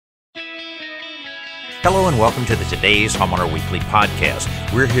Hello and welcome to the Today's Homeowner Weekly Podcast.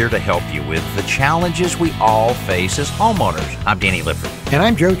 We're here to help you with the challenges we all face as homeowners. I'm Danny Lifford. And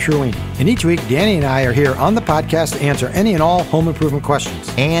I'm Joe Truini. And each week, Danny and I are here on the podcast to answer any and all home improvement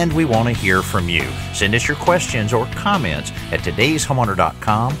questions. And we want to hear from you. Send us your questions or comments at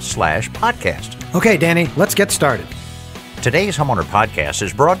todayshomeowner.com/podcast. Okay, Danny, let's get started. Today's Homeowner Podcast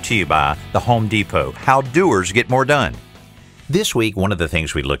is brought to you by the Home Depot, how doers get more done. This week, one of the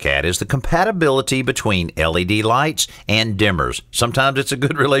things we look at is the compatibility between LED lights and dimmers. Sometimes it's a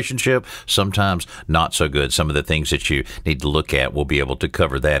good relationship, sometimes not so good. Some of the things that you need to look at, we'll be able to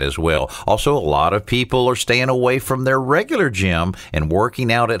cover that as well. Also, a lot of people are staying away from their regular gym and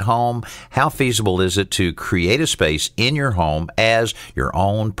working out at home. How feasible is it to create a space in your home as your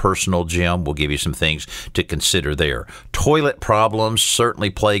own personal gym? We'll give you some things to consider there. Toilet problems certainly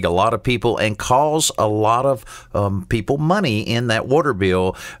plague a lot of people and cause a lot of people money in that water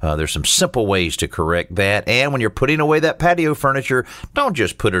bill. There's some simple ways to correct that. And when you're putting away that patio furniture, don't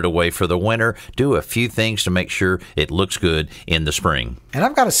just put it away for the winter. Do a few things to make sure it looks good in the spring. And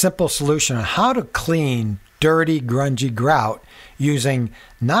I've got a simple solution on how to clean dirty, grungy grout using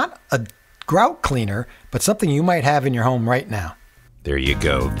not a grout cleaner, but something you might have in your home right now. There you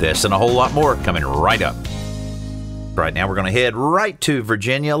go. This and a whole lot more coming right up. Right now, we're going to head right to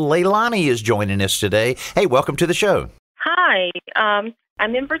Virginia. Leilani is joining us today. Hey, welcome to the show. Hi, I'm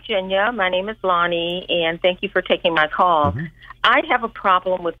in Virginia. My name is Lonnie, and thank you for taking my call. I have a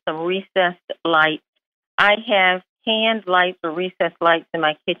problem with some recessed lights. I have hand lights or recessed lights in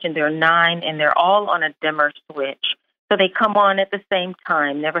my kitchen. There are 9, and they're all on a dimmer switch. So they come on at the same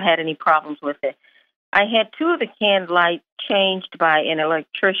time. Never had any problems with it. I had 2 of the canned lights changed by an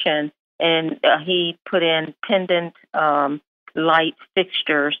electrician, and he put in pendant light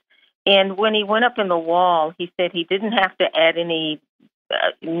fixtures. And when he went up in the wall, he said he didn't have to add any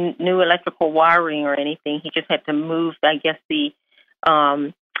new electrical wiring or anything. He just had to move, I guess, the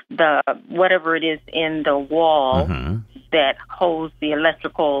whatever it is in the wall that holds the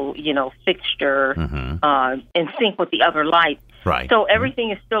electrical, fixture in sync with the other lights. Right. So everything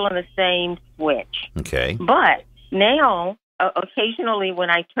is still on the same switch. Okay. But now, occasionally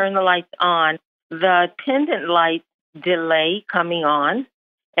when I turn the lights on, the pendant lights delay coming on.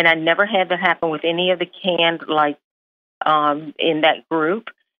 And I never had that happen with any of the canned lights in that group.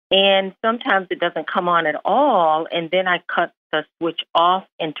 And sometimes it doesn't come on at all. And then I cut the switch off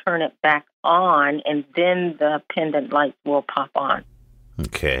and turn it back on. And then the pendant lights will pop on.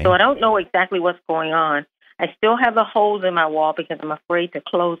 Okay. So I don't know exactly what's going on. I still have the holes in my wall because I'm afraid to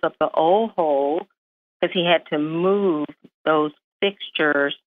close up the old hole because he had to move those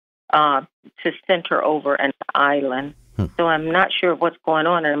fixtures to center over an island. So I'm not sure what's going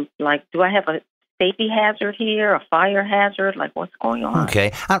on. And I'm like, do I have a safety hazard here, a fire hazard? Like, what's going on?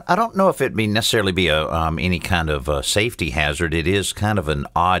 Okay. I don't know if it necessarily be any kind of safety hazard. It is kind of an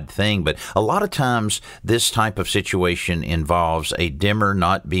odd thing. But a lot of times this type of situation involves a dimmer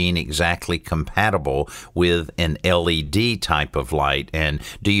not being exactly compatible with an LED type of light. And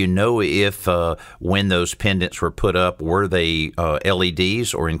do you know if when those pendants were put up, were they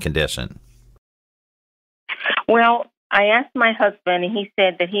LEDs or incandescent? Well, I asked my husband, and he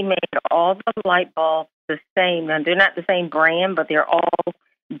said that he made all the light bulbs the same. Now, they're not the same brand, but they're all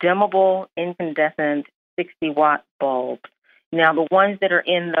dimmable, incandescent, 60-watt bulbs. Now, the ones that are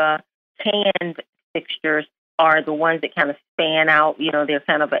in the canned fixtures are the ones that kind of span out. They're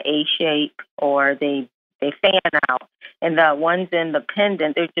kind of an A shape, or they fan out. And the ones in the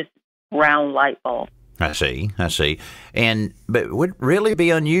pendant, they're just round light bulbs. I see. But it would really be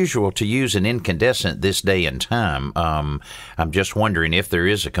unusual to use an incandescent this day and time. I'm just wondering if there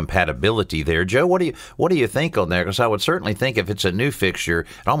is a compatibility there. Joe, what do you think on that? Because I would certainly think if it's a new fixture,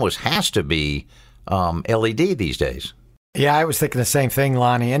 it almost has to be LED these days. Yeah, I was thinking the same thing,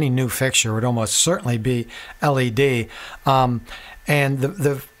 Lonnie. Any new fixture would almost certainly be LED. And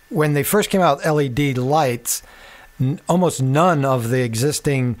when they first came out, LED lights, almost none of the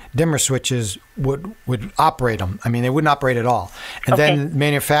existing dimmer switches would operate them. I mean, they wouldn't operate at all. And then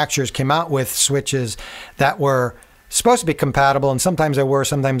manufacturers came out with switches that were supposed to be compatible, and sometimes they were,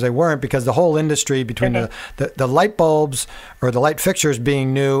 sometimes they weren't, because the whole industry between the light bulbs or the light fixtures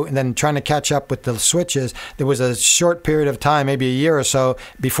being new and then trying to catch up with the switches, there was a short period of time, maybe a year or so,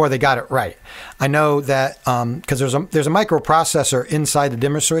 before they got it right. I know that because there's a microprocessor inside the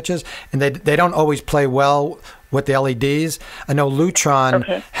dimmer switches, and they don't always play well with the LEDs. I know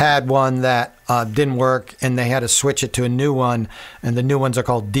Lutron had one that didn't work, and they had to switch it to a new one, and the new ones are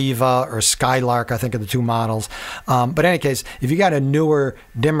called Diva or Skylark, I think, are the 2 models. But in any case, if you got a newer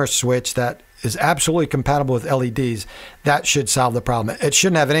dimmer switch that is absolutely compatible with LEDs, that should solve the problem. It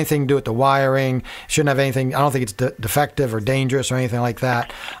shouldn't have anything to do with the wiring. It shouldn't have anything. I don't think it's defective or dangerous or anything like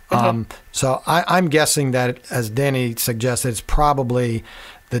that. So I'm guessing that, as Danny suggested, it's probably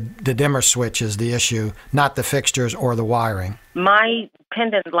the dimmer switch is the issue, not the fixtures or the wiring. My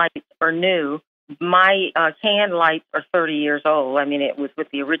pendant lights are new. My can lights are 30 years old. I mean, it was with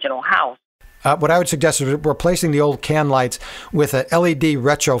the original house. What I would suggest is replacing the old can lights with a LED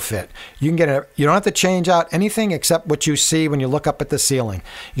retrofit. You can get you don't have to change out anything except what you see when you look up at the ceiling.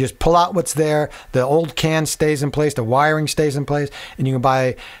 You just pull out what's there. The old can stays in place. The wiring stays in place. And you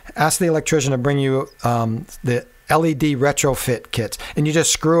can ask the electrician to bring you the LED retrofit kits, and you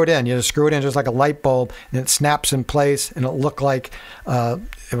just screw it in. You just screw it in just like a light bulb, and it snaps in place, and it'll look like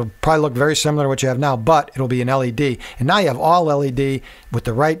it'll probably look very similar to what you have now, but it'll be an LED. And now you have all LED with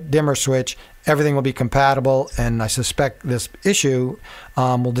the right dimmer switch. Everything will be compatible, and I suspect this issue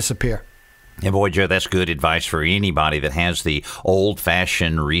will disappear. And boy, Joe, that's good advice for anybody that has the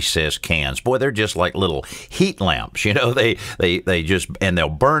old-fashioned recessed cans. Boy, they're just like little heat lamps. You know, they just, and they'll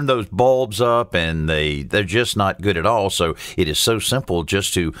burn those bulbs up, and they're just not good at all. So it is so simple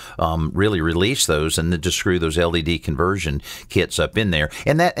just to really release those and then just screw those LED conversion kits up in there.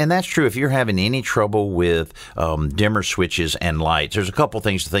 And that's true if you're having any trouble with dimmer switches and lights. There's a couple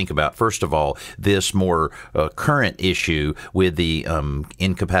things to think about. First of all, this more current issue with the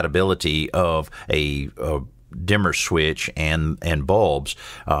incompatibility of a dimmer switch and bulbs.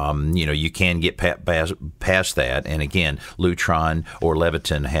 You can get past that, and again, Lutron or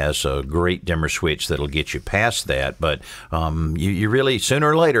Leviton has a great dimmer switch that'll get you past that. But you really, sooner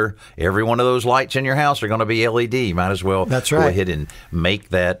or later, every one of those lights in your house are going to be LED. You might as well go ahead and make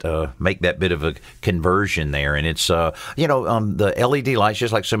that bit of a conversion there. And it's the LED lights,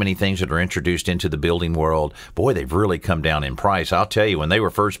 just like so many things that are introduced into the building world, boy, they've really come down in price. I'll tell you, when they were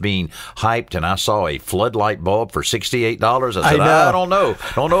first being hyped and I saw a floodlight bulb for $68, I said, I don't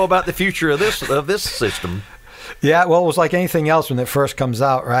know about the future of this system. Yeah, well, it was like anything else when it first comes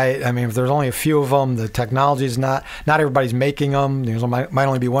out, right? I mean, if there's only a few of them, the technology's not everybody's making them. There might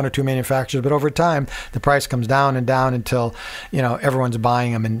only be one or two manufacturers, but over time, the price comes down and down until, everyone's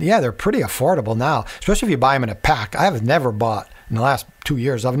buying them. And yeah, they're pretty affordable now, especially if you buy them in a pack. I have never bought, in the last 2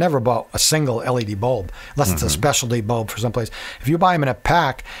 years, I've never bought a single LED bulb, unless it's a specialty bulb for someplace. If you buy them in a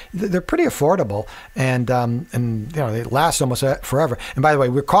pack, they're pretty affordable, and they last almost forever. And by the way,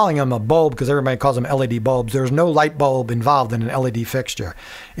 we're calling them a bulb because everybody calls them LED bulbs. There's no light bulb involved in an LED fixture.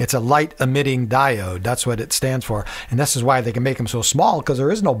 It's a light emitting diode. That's what it stands for. And this is why they can make them so small, because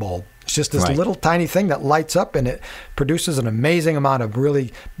there is no bulb. It's just this little tiny thing that lights up, and it produces an amazing amount of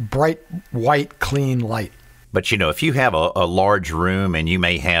really bright, white, clean light. But, if you have a large room and you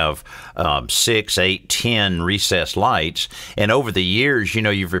may have 6, 8, 10 recessed lights, and over the years,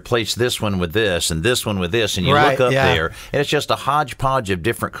 you've replaced this one with this and this one with this, and you look up there, and it's just a hodgepodge of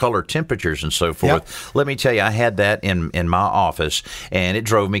different color temperatures and so forth. Yep. Let me tell you, I had that in my office, and it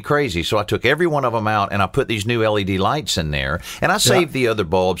drove me crazy. So I took every one of them out, and I put these new LED lights in there, and I saved the other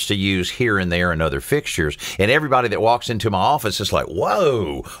bulbs to use here and there and other fixtures. And everybody that walks into my office is like,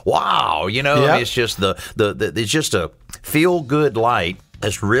 whoa, wow, it's just it's just a feel-good light.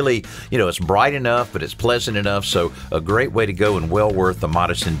 It's really, it's bright enough, but it's pleasant enough. So a great way to go and well worth a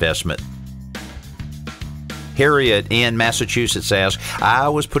modest investment. Harriet in Massachusetts asks, I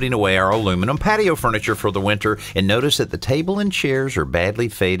was putting away our aluminum patio furniture for the winter and noticed that the table and chairs are badly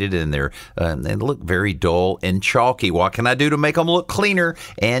faded and they look very dull and chalky. What can I do to make them look cleaner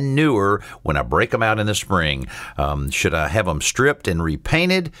and newer when I break them out in the spring? Should I have them stripped and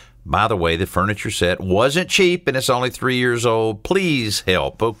repainted? By the way, the furniture set wasn't cheap and it's only 3 years old. Please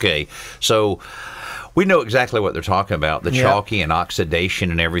help. Okay, so we know exactly what they're talking about, the chalky and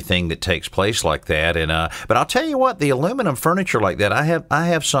oxidation and everything that takes place like that. And but I'll tell you what, the aluminum furniture like that, I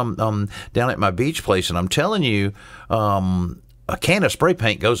have some down at my beach place, and I'm telling you, a can of spray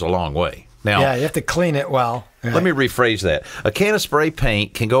paint goes a long way. Now, you have to clean it well. Right. Let me rephrase that. A can of spray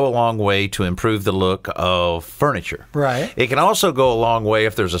paint can go a long way to improve the look of furniture. Right. It can also go a long way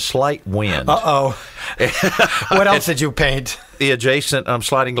if there's a slight wind. Uh-oh. What else did you paint? The adjacent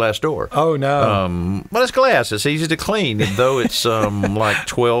sliding glass door. Oh, no. Well, it's glass. It's easy to clean, though it's like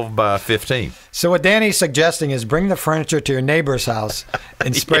 12 by 15. So what Danny's suggesting is bring the furniture to your neighbor's house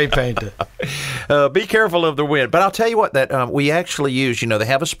and spray paint it. Be careful of the wind. But I'll tell you what, that we actually use, they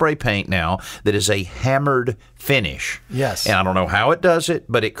have a spray paint now that is a hammered finish. Yes. And I don't know how it does it,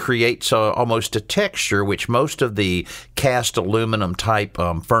 but it creates almost a texture, which most of the cast aluminum type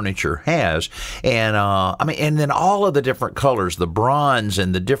furniture has. And and then all of the different colors, the bronze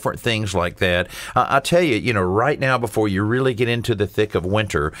and the different things like that. I tell you, right now, before you really get into the thick of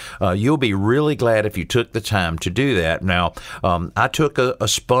winter, you'll be really glad if you took the time to do that. Now, I took a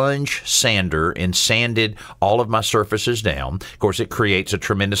sponge sander and sanded all of my surfaces down. Of course, it creates a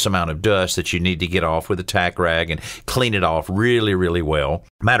tremendous amount of dust that you need to get off with a tack rag and clean it off really, really well.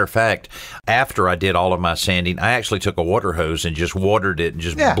 Matter of fact, after I did all of my sanding, I actually took a water hose and just watered it and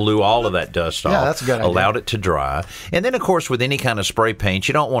just blew all of that dust off. Yeah, that's a good idea. Allowed it to dry. And then, of course, with any kind of spray paint,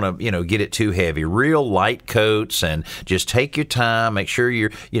 you don't want to, get it too heavy. Real light coats, and just take your time. Make sure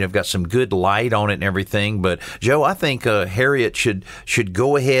you've got some good light on it and everything. But Joe, I think Harriet should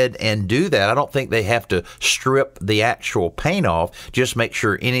go ahead and do that. I don't think they have to strip the actual paint off. Just make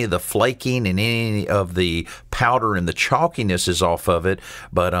sure any of the flaking and any of the powder and the chalkiness is off of it.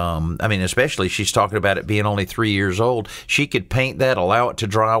 But especially she's talking about it being only 3 years old. She could paint that, allow it to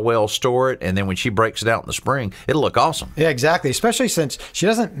dry well, store it, and then when she breaks it out in the spring, it'll look awesome. Yeah, exactly. Especially since she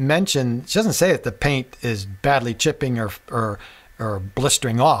doesn't say that the paint is badly chipping or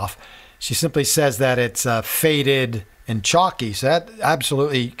blistering off. She simply says that it's faded and chalky, so that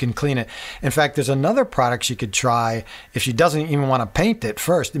absolutely can clean it. In fact, there's another product she could try if she doesn't even want to paint it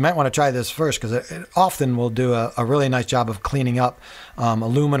first. You might want to try this first, because it often will do a really nice job of cleaning up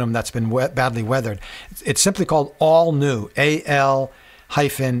aluminum that's been badly weathered. It's simply called All New, AL-NEW,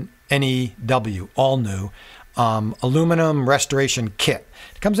 All New, aluminum restoration kit.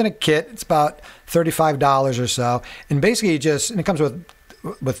 It comes in a kit. It's about $35 or so, and basically it comes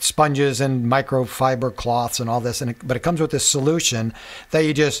with sponges and microfiber cloths and all this, but it comes with this solution that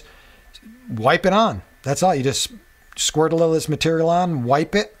you just wipe it on. That's all. You just squirt a little of this material on,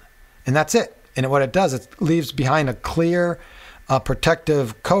 wipe it, and that's it. And what it does, it leaves behind a clear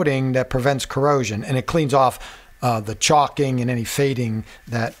protective coating that prevents corrosion, and it cleans off the chalking and any fading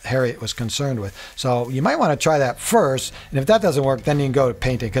that Harriet was concerned with. So you might want to try that first, and if that doesn't work, then you can go to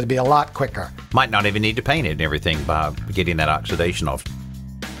paint it, because it'll be a lot quicker. Might not even need to paint it and everything by getting that oxidation off.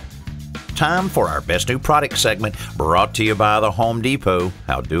 Time for our Best New Product segment, brought to you by the Home Depot,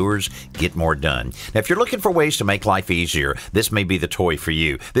 how doers get more done. Now, if you're looking for ways to make life easier, this may be the toy for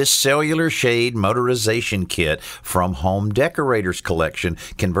you. This cellular shade motorization kit from Home Decorators Collection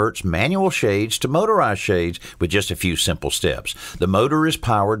converts manual shades to motorized shades with just a few simple steps. The motor is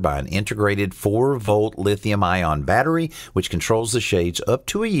powered by an integrated 4-volt lithium-ion battery, which controls the shades up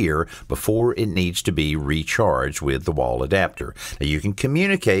to a year before it needs to be recharged with the wall adapter. Now, you can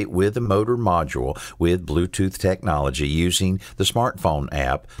communicate with the motor module with Bluetooth technology using the smartphone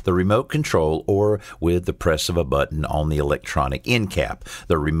app, the remote control, or with the press of a button on the electronic end cap.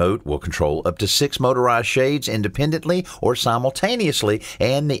 The remote will control up to 6 motorized shades independently or simultaneously,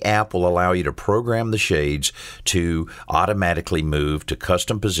 and the app will allow you to program the shades to automatically move to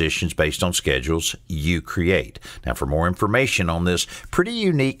custom positions based on schedules you create. Now, for more information on this pretty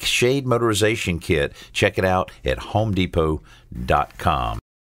unique shade motorization kit, check it out at HomeDepot.com.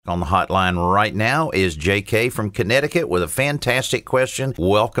 On the hotline right now is JK from Connecticut with a fantastic question.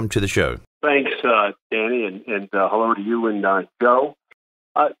 Welcome to the show. Thanks, Danny, and hello to you and Joe.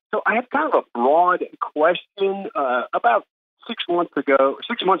 So I have kind of a broad question. About 6 months ago,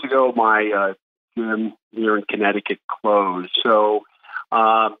 my gym here in Connecticut closed. So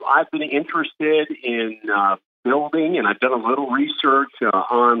I've been interested in building, and I've done a little research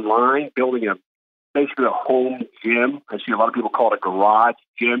online, building basically a home gym. I see a lot of people call it a garage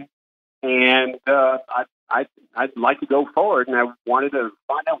gym. And I'd like to go forward, and I wanted to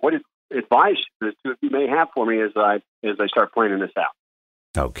find out what advice the two of you may have for me as I start planning this out.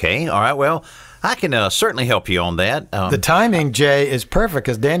 Okay. All right. Well, I can certainly help you on that. The timing, Jay, is perfect,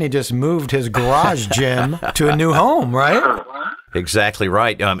 because Danny just moved his garage gym to a new home, right? Exactly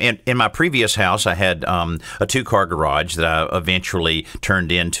right. In my previous house, I had a 2-car garage that I eventually turned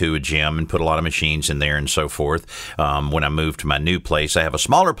into a gym and put a lot of machines in there and so forth. When I moved to my new place, I have a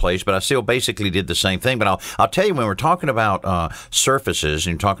smaller place, but I still basically did the same thing. But I'll tell you, when we're talking about surfaces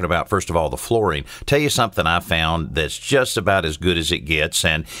and talking about, first of all, the flooring, tell you something I found that's just about as good as it gets,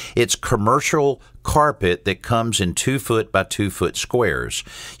 and it's commercial carpet that comes in 2-foot by 2-foot squares.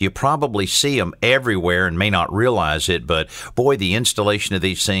 You probably see them everywhere and may not realize it, but boy, the installation of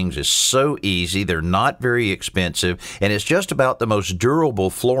these things is so easy. They're not very expensive, and it's just about the most durable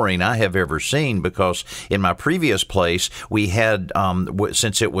flooring I have ever seen, because in my previous place, we had,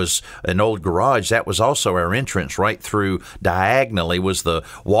 since it was an old garage, that was also our entrance. Right through diagonally was the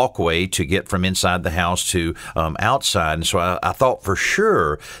walkway to get from inside the house to outside. And so I thought for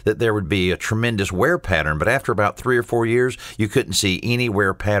sure that there would be a tremendous wear pattern, but after about 3 or 4 years, you couldn't see any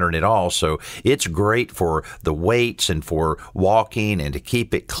wear pattern at all. So it's great for the weights and for walking and to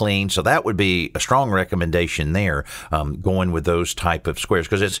keep it clean. So that would be a strong recommendation there, going with those type of squares,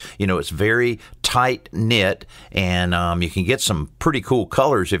 because it's very tight knit, and you can get some pretty cool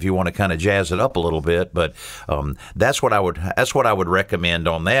colors if you want to kind of jazz it up a little bit. But that's what I would recommend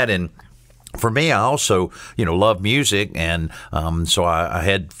on that. And for me, I also, love music, and so I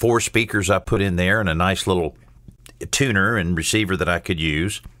had 4 speakers I put in there and a nice little tuner and receiver that I could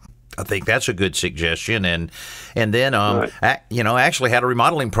use. I think that's a good suggestion. And then, Right. actually had a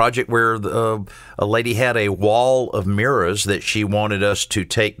remodeling project where a lady had a wall of mirrors that she wanted us to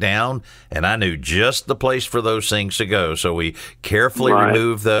take down, and I knew just the place for those things to go. So we carefully Right.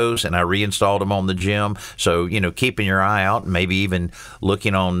 removed those, and I reinstalled them on the gym. So, keeping your eye out, and maybe even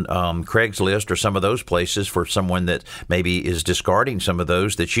looking on Craigslist or some of those places for someone that maybe is discarding some of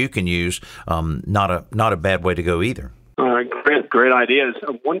those that you can use. Not a bad way to go either. All right, great ideas.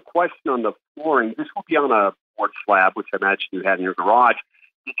 One question on the flooring. This will be on a board slab, which I imagine you had in your garage.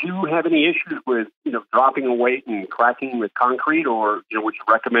 Did you have any issues with, dropping a weight and cracking with concrete, or, would you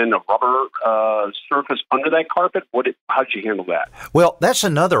recommend a rubber surface under that carpet? How did you handle that? Well, that's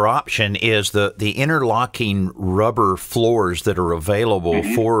another option, is the interlocking rubber floors that are available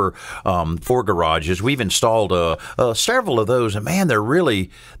for garages. We've installed several of those, and man, they're really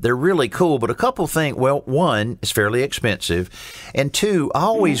cool. But a couple things. Well, one, it's fairly expensive, and two, I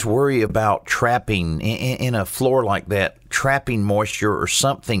always worry about trapping in a floor like that, trapping moisture or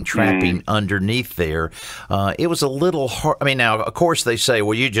something trapping underneath there. It was a little hard. I mean, now, of course, they say,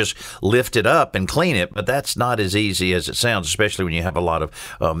 well, you just lift it up and clean it, but that's not as easy as it sounds, especially when you have a lot of,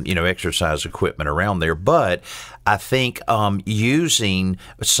 exercise equipment around there. But I think using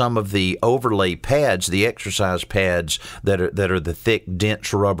some of the overlay pads, the exercise pads that are the thick,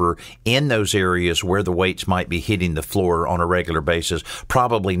 dense rubber in those areas where the weights might be hitting the floor on a regular basis,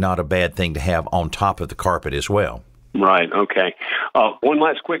 probably not a bad thing to have on top of the carpet as well. Right. Okay. One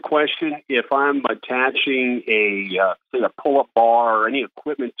last quick question. If I'm attaching say a pull-up bar or any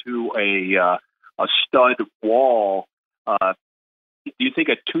equipment to a stud wall, do you think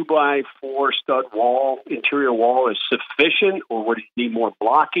a 2x4 stud wall, interior wall, is sufficient, or would it need more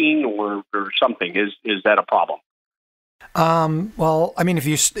blocking or something? Is that a problem? Well, I mean,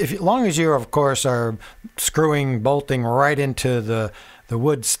 as long as you, of course, are screwing, bolting right into the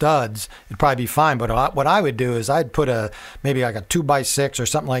wood studs, it'd probably be fine. But what I would do is I'd put maybe like a 2x6 or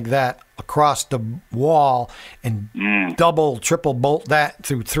something like that across the wall and double, triple bolt that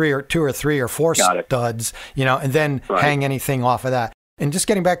through 2 or 3 or 4 studs, and then hang anything off of that. And just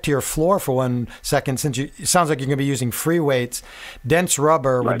getting back to your floor for 1 second, since it sounds like you're going to be using free weights, dense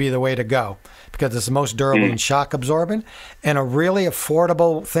rubber would be the way to go, because it's the most durable and shock absorbent. And a really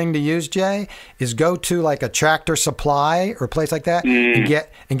affordable thing to use, Jay, is go to like a Tractor Supply or a place like that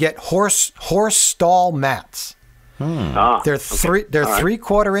and get horse stall mats. They're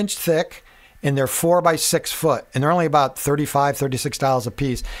 3/4 inch thick, and they're 4 by 6 foot, and they're only about $35, $36 a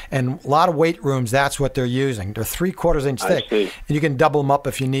piece. And a lot of weight rooms, that's what they're using. They're 3/4 inch thick, and you can double them up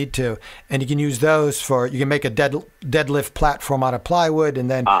if you need to. And you can use those you can make a deadlift platform out of plywood, and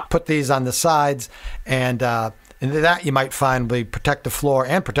then put these on the sides, and that you might find will protect the floor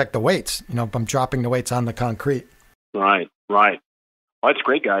and protect the weights. From dropping the weights on the concrete. Right. Well, that's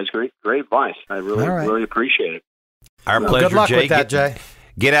great, guys. Great advice. I really appreciate it. Our pleasure, good luck Jay. with that, Jay.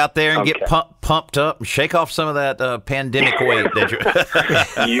 Get out there and get pumped up and shake off some of that pandemic weight.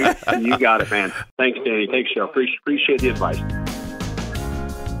 That you got it, man. Thanks, Danny. Thanks, Joe. Appreciate the advice.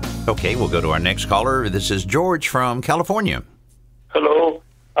 Okay, we'll go to our next caller. This is George from California. Hello.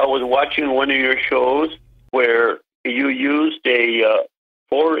 I was watching one of your shows where you used a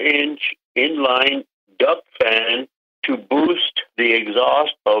 4-inch inline duct fan to boost the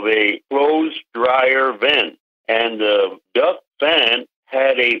exhaust of a clothes dryer vent. And the duct fan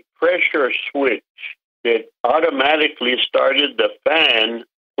had a pressure switch that automatically started the fan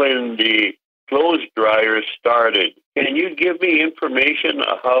when the clothes dryer started. Can you give me information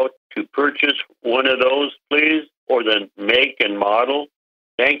on how to purchase one of those, please, or the make and model?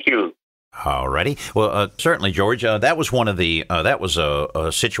 Thank you. Alrighty. Well, certainly, George. That was one of the. That was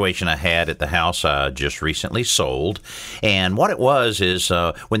a situation I had at the house I just recently sold, and what it was is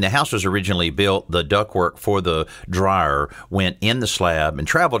when the house was originally built, the ductwork for the dryer went in the slab and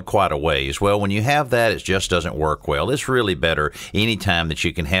traveled quite a ways. Well, when you have that, it just doesn't work well. It's really better anytime that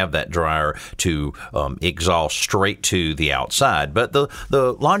you can have that dryer to exhaust straight to the outside. But the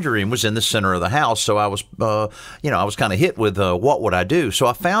laundry room was in the center of the house, so I was, I was kind of hit with what would I do? So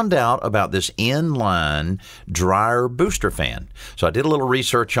I found out about this inline dryer booster fan. So I did a little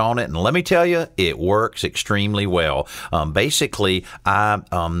research on it, and let me tell you, it works extremely well. Basically,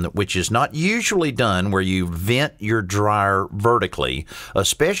 which is not usually done, where you vent your dryer vertically,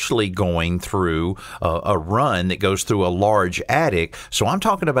 especially going through a run that goes through a large attic. So I'm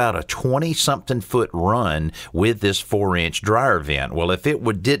talking about a 20-something foot run with this 4-inch dryer vent. Well, if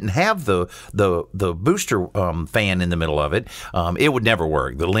it didn't have the booster fan in the middle of it, it would never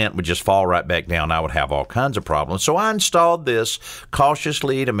work. The lint would just fall right back down. I would have all kinds of problems. So I installed this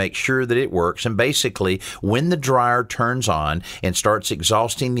cautiously to make sure that it works. And basically, when the dryer turns on and starts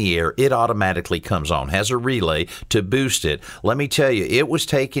exhausting the air, it automatically comes on, has a relay to boost it. Let me tell you, it was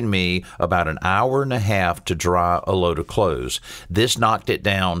taking me about an hour and a half to dry a load of clothes. This knocked it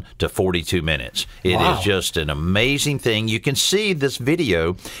down to 42 minutes. It is just an amazing thing. You can see this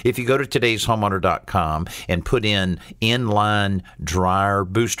video if you go to todayshomeowner.com and put in inline dryer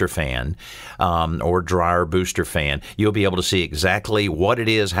booster fan or dryer booster fan. You'll be able to see exactly what it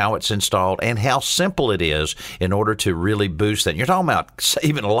is, how it's installed, and how simple it is in order to really boost that. You're talking about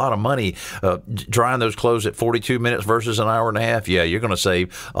saving a lot of money drying those clothes at 42 minutes versus an hour and a half. Yeah, you're going to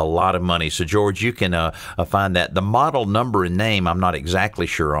save a lot of money. So, George, you can find that. The model number and name I'm not exactly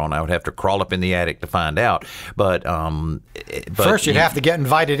sure on. I would have to crawl up in the attic to find out. But first, you'd have to get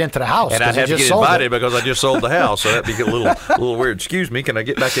invited into the house. And I'd have to get invited because I just sold the house. So that'd be a little weird. Excuse me, can I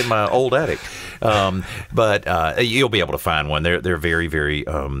get back in my old attic? But you'll be able to find one. They're very, very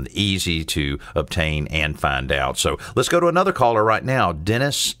easy to obtain and find out. So let's go to another caller right now.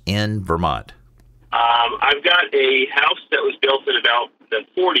 Dennis in Vermont. I've got a house that was built in about the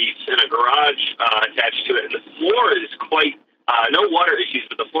 40s and a garage attached to it, and the floor is quite, no water issues,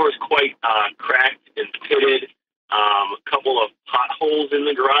 but the floor is quite cracked and pitted. A couple of potholes in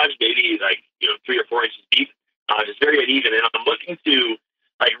the garage, maybe 3 or 4 inches deep, just very uneven. And I'm looking to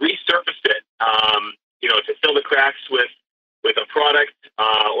resurface it, to fill the cracks with a product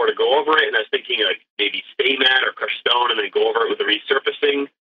or to go over it. And I was thinking maybe stay mat or crushed stone and then go over it with a resurfacing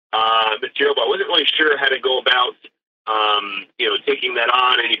material. But I wasn't really sure how to go about, taking that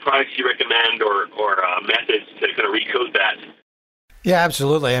on. Any products you recommend or methods to kind of recode that? Yeah,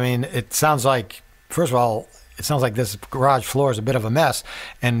 absolutely. I mean, it sounds like, first of all, this garage floor is a bit of a mess,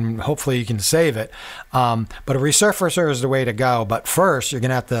 and hopefully you can save it. But a resurfacer is the way to go. But first, you're going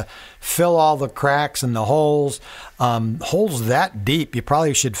to have to fill all the cracks and the holes. Holes that deep, you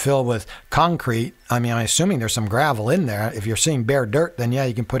probably should fill with concrete. I mean, I'm assuming there's some gravel in there. If you're seeing bare dirt, then yeah,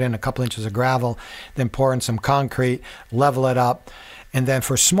 you can put in a couple inches of gravel, then pour in some concrete, level it up. And then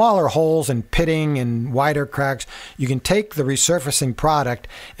for smaller holes and pitting and wider cracks, you can take the resurfacing product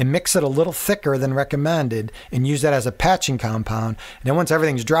and mix it a little thicker than recommended and use that as a patching compound. And then once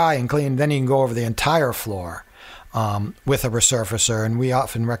everything's dry and clean, then you can go over the entire floor with a resurfacer. And we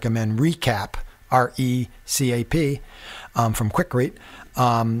often recommend Recap, R-E-C-A-P, from Quikrete.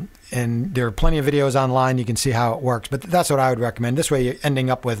 And there are plenty of videos online. You can see how it works. But that's what I would recommend. This way you're ending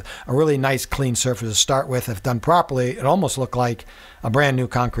up with a really nice, clean surface to start with. If done properly, it almost look like a brand new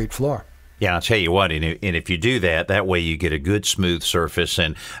concrete floor. Yeah, I'll tell you what, and if you do that way you get a good smooth surface.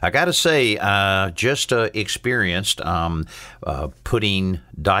 And I got to say, just experienced putting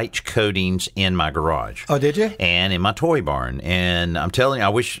Deitch coatings in my garage. Oh, did you? And in my toy barn. And I'm telling you, I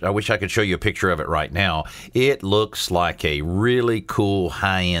wish I could show you a picture of it right now. It looks like a really cool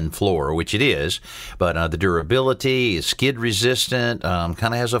high-end floor, which it is. But the durability is skid resistant, kind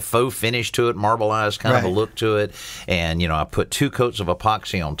of has a faux finish to it, marbleized kind of a look to it. And, I put 2 coats of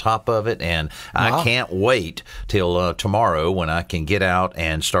epoxy on top of it. And I can't wait till tomorrow when I can get out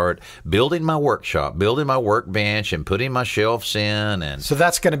and start building my workshop, building my workbench, and putting my shelves in. And so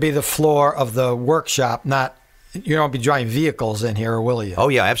that's going to be the floor of the workshop, not. You don't be driving vehicles in here, will you? Oh,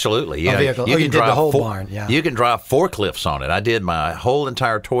 yeah, absolutely. Yeah, you did the whole barn, yeah. You can drive forklifts on it. I did my whole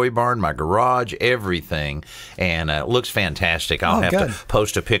entire toy barn, my garage, everything, and it looks fantastic. I'll have to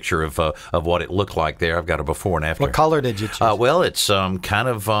post a picture of what it looked like there. I've got a before and after. What color did you choose? Well, it's kind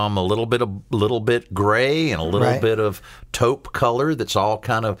of a little bit gray and a little bit of taupe color that's all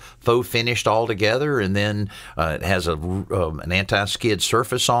kind of faux finished all together, and then it has an anti-skid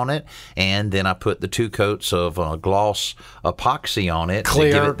surface on it, and then I put the 2 coats of gloss epoxy on it.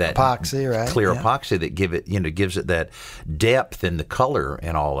 Clear to give it that epoxy, right? Clear Yeah. epoxy that gives it that depth and the color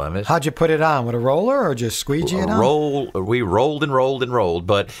and all of it. How'd you put it on? With a roller or just squeegee it on? We rolled and rolled and rolled,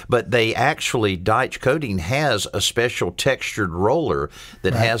 but they actually, Deitch Coating has a special textured roller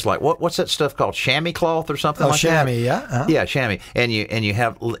that has like what's that stuff called, chamois cloth or something like chamois, that? yeah. Uh-huh. Yeah, chamois. And you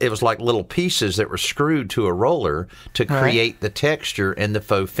have, it was like little pieces that were screwed to a roller to create the texture and the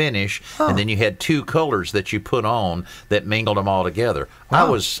faux finish, and then you had two colors that you put on that mingled them all together. I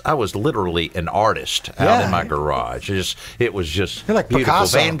was literally an artist out in my garage. It was just You're like beautiful.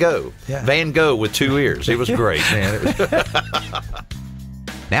 Picasso. Van Gogh. Yeah. Van Gogh with two ears. It was great, man.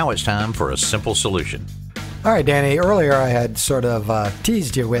 Now it's time for a simple solution. All right, Danny, earlier I had sort of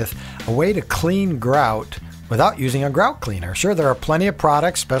teased you with a way to clean grout without using a grout cleaner. Sure, there are plenty of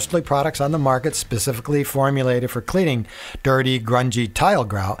products, specialty products on the market specifically formulated for cleaning dirty, grungy tile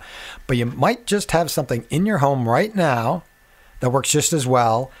grout, but you might just have something in your home right now that works just as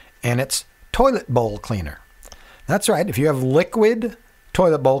well, and it's toilet bowl cleaner. That's right. If you have liquid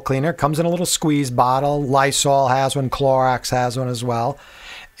toilet bowl cleaner, comes in a little squeeze bottle. Lysol has one, Clorox has one as well,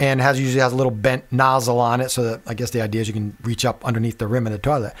 and usually has a little bent nozzle on it, so that I guess the idea is you can reach up underneath the rim of the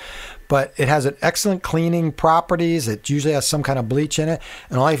toilet. But it has an excellent cleaning properties. It usually has some kind of bleach in it,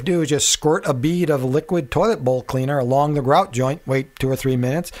 and all you have to do is just squirt a bead of liquid toilet bowl cleaner along the grout joint, wait 2 or 3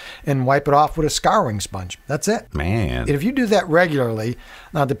 minutes, and wipe it off with a scouring sponge. That's it. Man. And if you do that regularly,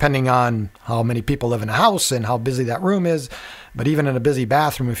 now depending on how many people live in a house and how busy that room is, but even in a busy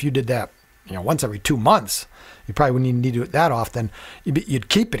bathroom, if you did that once every 2 months, you probably wouldn't even need to do it that often. You'd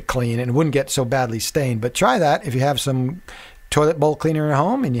keep it clean and it wouldn't get so badly stained. But try that if you have some toilet bowl cleaner at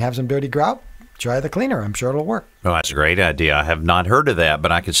home and you have some dirty grout. Try the cleaner. I'm sure it'll work. Well, that's a great idea. I have not heard of that,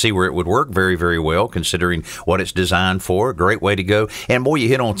 but I can see where it would work very, very well, considering what it's designed for. A great way to go. And boy, you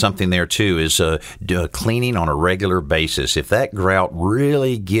hit on something there too, is cleaning on a regular basis. If that grout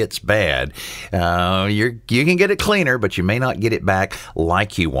really gets bad, you can get it cleaner, but you may not get it back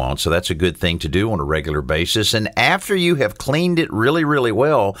like you want. So that's a good thing to do on a regular basis. And after you have cleaned it really, really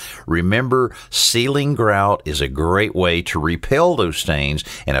well, remember, sealing grout is a great way to repel those stains,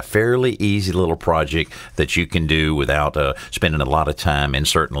 and a fairly easy little project that you can do without spending a lot of time and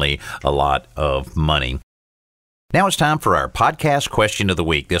certainly a lot of money. Now it's time for our podcast question of the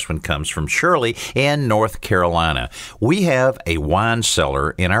week. This one comes from Shirley in North Carolina. We have a wine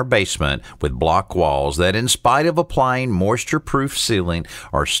cellar in our basement with block walls that, in spite of applying moisture-proof sealing,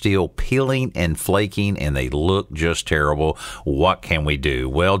 are still peeling and flaking, and they look just terrible. What can we do?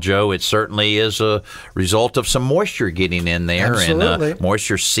 Well, Joe, it certainly is a result of some moisture getting in there. Absolutely. And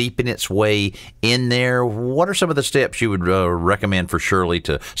moisture seeping its way in there. What are some of the steps you would recommend for Shirley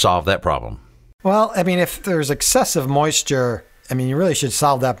to solve that problem? Well, I mean, if there's excessive moisture, you really should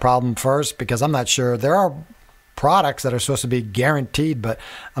solve that problem first, because I'm not sure. There are products that are supposed to be guaranteed, but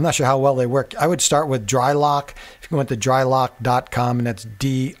I'm not sure how well they work. I would start with Drylock. If you went to drylock.com, and that's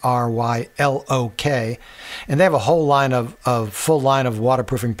DRYLOK, and they have a whole line full line of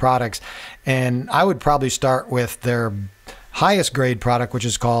waterproofing products. And I would probably start with their highest grade product, which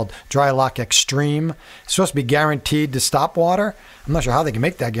is called Drylock Extreme. It's supposed to be guaranteed to stop water. I'm not sure how they can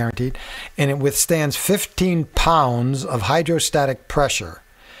make that guaranteed. And it withstands 15 pounds of hydrostatic pressure.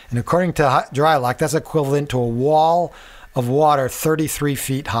 And according to Drylock, that's equivalent to a wall of water 33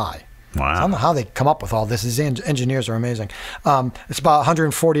 feet high. Wow. So I don't know how they come up with all this. These engineers are amazing. It's about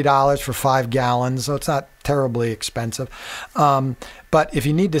 $140 for 5 gallons, so it's not terribly expensive. But if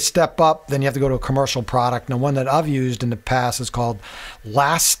you need to step up, then you have to go to a commercial product. Now, one that I've used in the past is called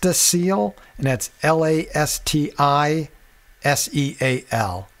Lastiseal, and that's Lastiseal,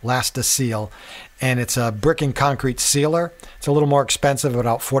 Lastiseal. And it's a brick and concrete sealer. It's a little more expensive,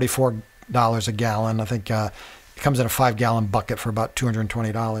 about $44 a gallon. I think it comes in a 5-gallon bucket for about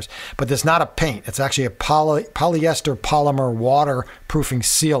 $220. But it's not a paint. It's actually a polyester polymer waterproofing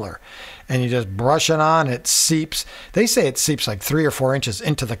sealer. And you just brush it on, it seeps. They say it seeps like 3 or 4 inches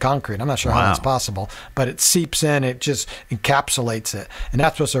into the concrete. I'm not sure how that's possible, but it seeps in, it just encapsulates it. And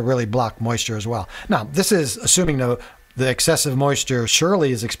that's supposed to really block moisture as well. Now, this is assuming the excessive moisture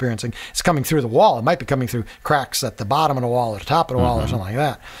Shirley is experiencing is coming through the wall. It might be coming through cracks at the bottom of the wall or the top of the wall or something like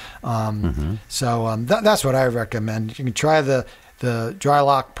that. So that's what I recommend. You can try the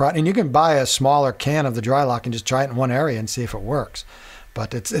Drylock product, and you can buy a smaller can of the Drylock and just try it in one area and see if it works.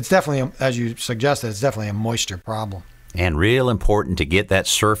 But it's definitely, as you suggested, it's definitely a moisture problem. And real important to get that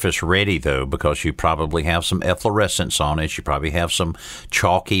surface ready, though, because you probably have some efflorescence on it. You probably have some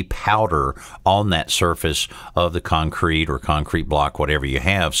chalky powder on that surface of the concrete or concrete block, whatever you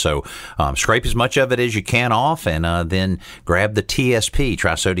have. So scrape as much of it as you can off, and then grab the TSP,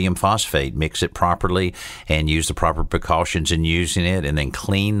 trisodium phosphate, mix it properly, and use the proper precautions in using it, and then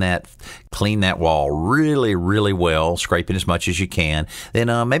clean that wall really, really well, scraping as much as you can.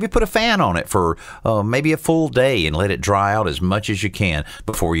 Then maybe put a fan on it for maybe a full day and let it dry out as much as you can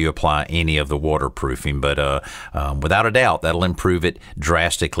before you apply any of the waterproofing. But without a doubt, that'll improve it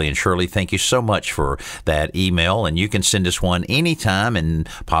drastically. And Shirley, thank you so much for that email. And you can send us one anytime and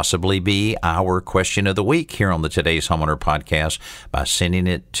possibly be our question of the week here on the Today's Homeowner podcast by sending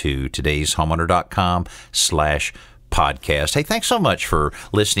it to todayshomeowner.com/podcast. Hey, thanks so much for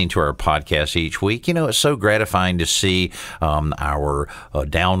listening to our podcast each week. You know, it's so gratifying to see our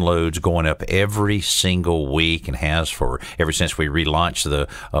downloads going up every single week, and has for ever since we relaunched the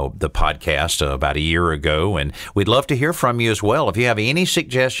podcast about a year ago. And we'd love to hear from you as well. If you have any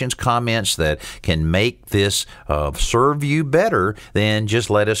suggestions, comments that can make this serve you better, then just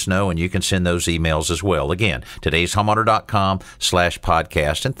let us know, and you can send those emails as well. Again,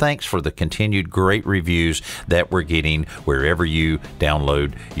 todayshomeowner.com/podcast. And thanks for the continued great reviews that we're getting wherever you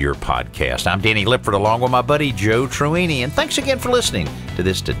download your podcast. I'm Danny Lipford along with my buddy Joe Truini, and thanks again for listening to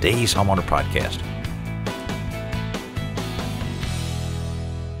this Today's Homeowner Podcast.